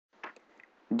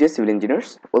Dear civil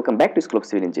engineers, welcome back to School of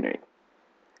Civil Engineering.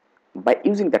 By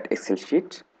using that Excel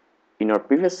sheet, in our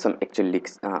previous some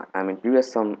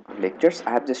lectures, I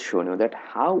have just shown you that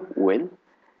how we'll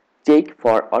check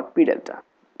for our P delta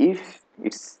if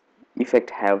its effect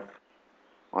have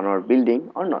on our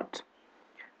building or not.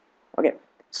 Okay,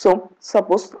 so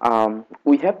suppose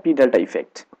we have P delta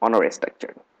effect on our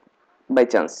structure by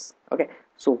chance. Okay,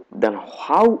 so then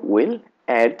how we'll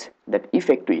add that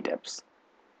effect to Etabs,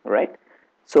 right?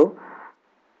 So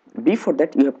before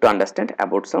that you have to understand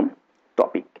about some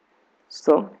topic.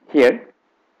 So here,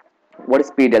 what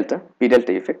is P delta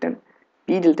effect, and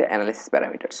P delta analysis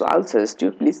parameter. So I'll suggest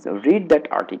you please read that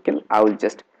article. I will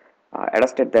just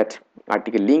adjusted that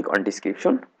article link on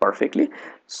description perfectly.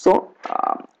 So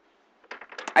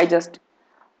I just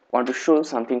want to show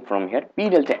something from here. P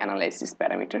delta analysis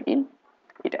parameter in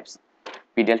Etabs.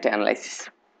 P delta analysis.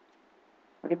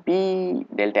 Okay, P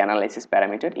delta analysis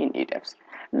parameter in Etabs.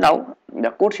 Now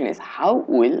the question is, how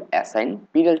will assign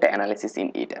P delta analysis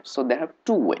in Etabs? So there are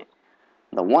two ways.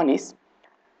 The one is,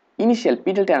 initial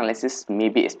P delta analysis may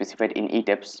be specified in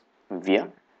Etabs via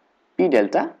P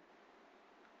delta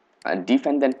diff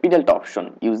and then P delta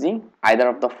option using either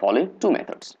of the following two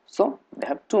methods. So they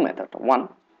have two methods. One,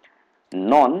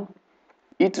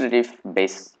 non-iterative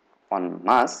based on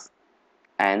mass,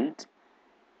 and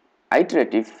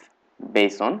iterative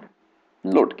based on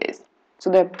load case. So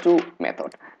they have two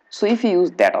methods. So if you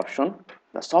use that option,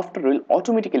 the software will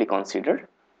automatically consider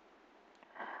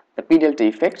the P delta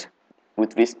effect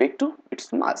with respect to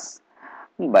its mass.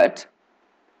 But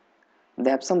they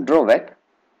have some drawback.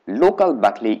 Local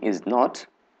buckling is not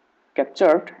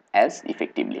captured as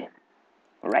effectively,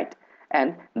 right?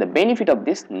 And the benefit of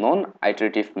this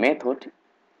non-iterative method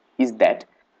is that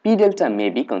P delta may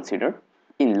be considered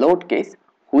in load case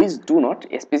which do not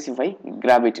specify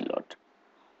gravity load.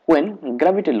 When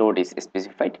gravity load is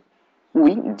specified,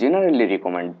 we generally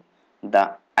recommend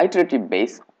the iterative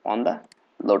based on the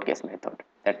load case method.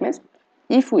 That means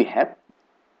if we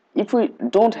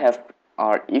don't have,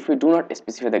 or if we do not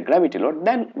specify the gravity load,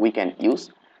 then we can use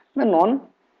the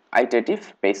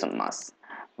non-iterative based on mass.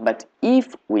 But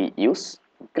if we use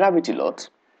gravity load,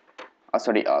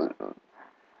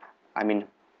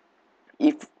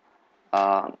 if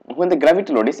when the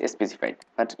gravity load is specified,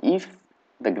 but if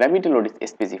the gravity load is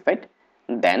specified,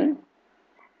 then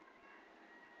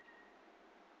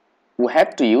we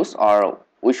have to use, or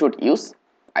we should use,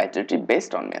 iterative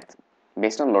based on method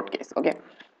based on load case. Okay,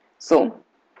 so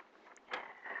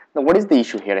now what is the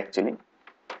issue here actually?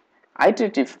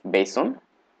 Iterative based on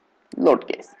load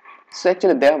case. So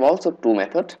actually they have also two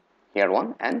methods, here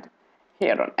one and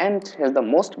here one, and here the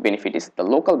most benefit is the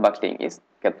local buckling is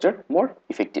captured more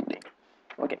effectively.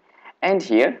 Okay, and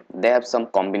here they have some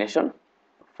combination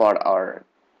for our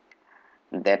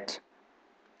that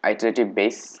iterative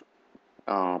base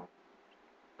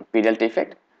P delta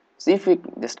effect. So if we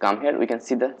just come here, we can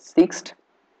see the sixth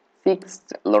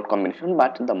load combination,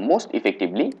 but the most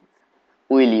effectively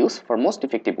we will use, for most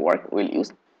effective work we will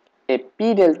use a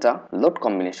P delta load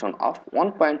combination of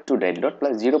 1.2 dead load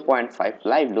plus 0.5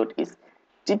 live load is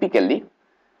typically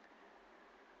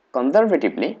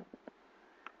conservatively,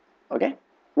 okay,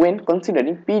 when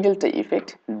considering P delta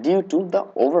effect due to the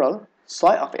overall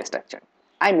SOI of a structure.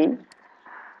 I mean,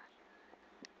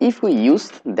 if we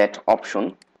use that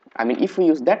option, if we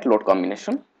use that load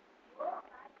combination,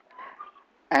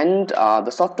 and the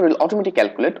software will automatically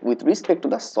calculate with respect to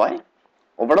the SOI,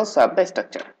 overall SOI of the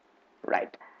structure,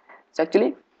 right? So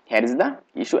actually here is the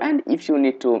issue, and if you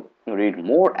need to read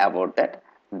more about that,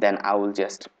 then I will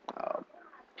just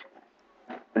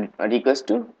request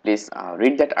to please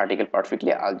read that article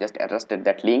perfectly. I'll just adjusted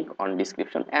that link on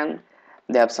description, and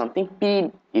they have something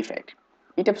P effect.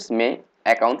 Etabs may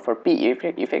account for P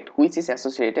effect which is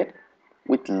associated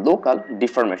with local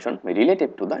deformation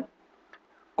related to the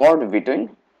chord between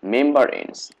member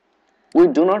ends. We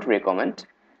do not recommend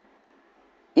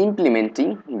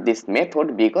implementing this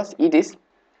method because it is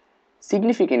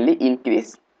significantly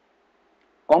increase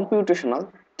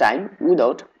computational time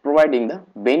without providing the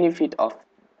benefit of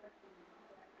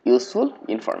useful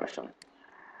information.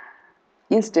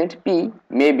 Instead, P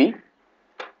may be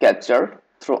captured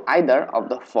through either of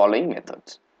the following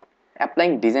methods: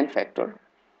 applying design factor,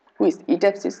 which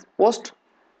Etabs is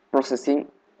post-processing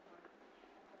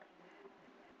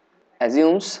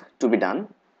assumes to be done.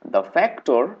 The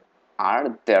factors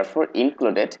are therefore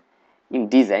included in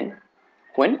design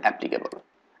when applicable.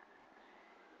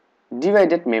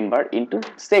 Divided member into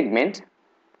segment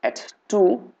at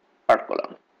 2 per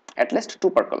column, at least 2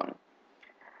 per column.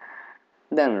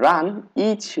 Then run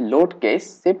each load case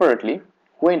separately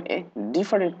when a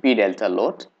different P delta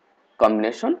load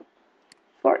combination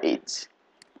for each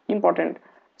important.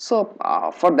 So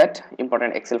for that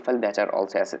important Excel file that are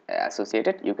also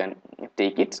associated, you can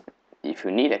take it if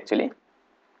you need actually.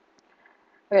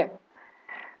 Okay,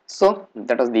 so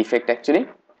that was the effect actually.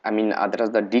 That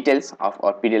was the details of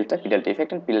our p delta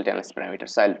effect and p delta analysis parameter.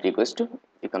 So I'll request you,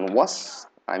 you can watch,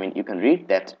 you can read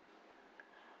that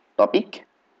topic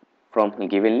from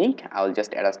given link. I will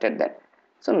just illustrate that.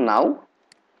 So now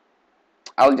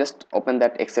I'll just open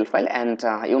that Excel file, and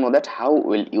you know that how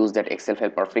we'll use that Excel file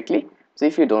perfectly. So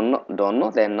if you don't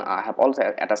know, then I have also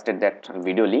attached that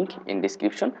video link in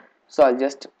description. So I'll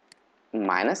just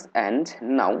minus, and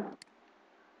now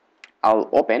I'll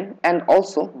open. And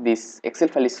also this Excel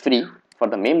file is free for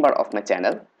the member of my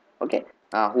channel, okay,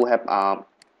 who have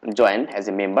joined as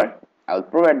a member. I will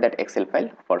provide that Excel file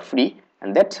for free,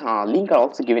 and that link are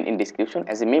also given in description.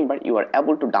 As a member, you are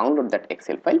able to download that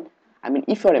Excel file,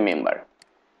 if you are a member.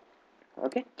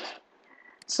 Okay,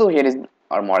 so here is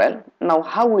our model. Now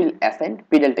how we'll assign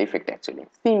p delta effect actually?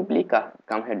 Simply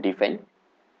come here, define,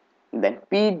 then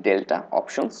p delta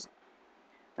options,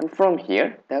 and from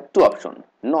here they have two options: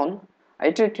 non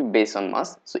iterative based on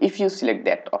mass. So if you select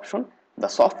that option, the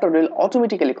software will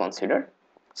automatically consider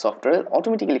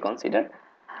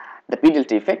the p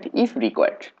delta effect if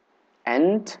required,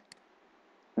 and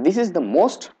this is the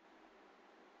most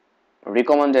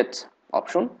recommended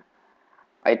option,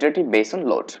 iterative based on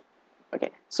load.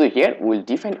 Okay, so here we will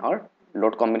define our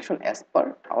load combination as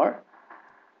per our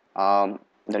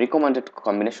the recommended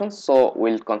combination. So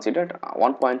we'll consider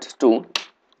 1.2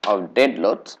 of dead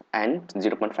load and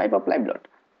 0.5 of live load.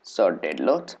 So dead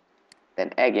load,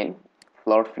 then again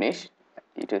floor finish,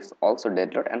 it is also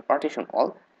dead load, and partition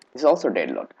all is also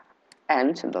dead load,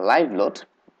 and the live load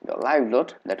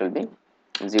that will be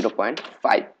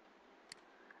 0.5,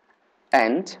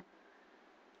 and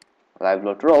live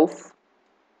load roof,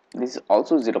 this is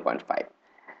also 0.5.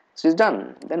 So it's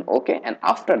done. Then okay, and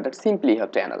after that simply you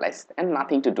have to analyze, and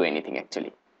nothing to do anything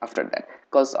actually after that,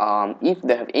 because if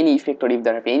they have any effect or if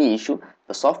they have any issue,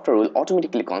 the software will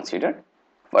automatically consider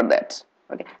for that.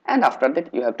 Okay, and after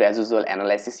that you have to, as usual,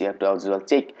 analysis. You have to as usual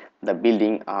check the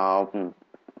building.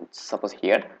 Suppose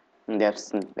here there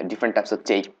are different types of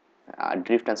check: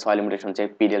 drift and soil limitation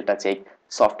check, p delta check,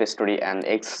 soft story and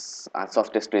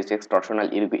soft story check,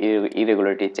 torsional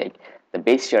irregularity check, the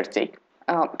base shear check.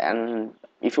 And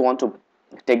if you want to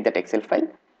take that Excel file,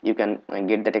 you can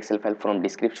get that Excel file from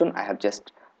description. I have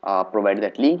just provided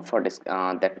that link for this.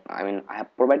 I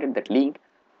have provided that link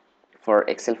for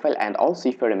Excel file. And also,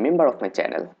 if you're a member of my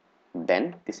channel,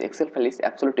 then this Excel file is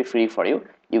absolutely free for you.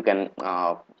 You can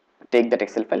take that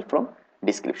Excel file from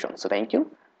description. So thank you.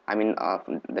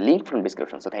 The link from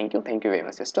description. So thank you very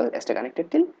much. Stay connected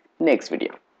till next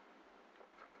video.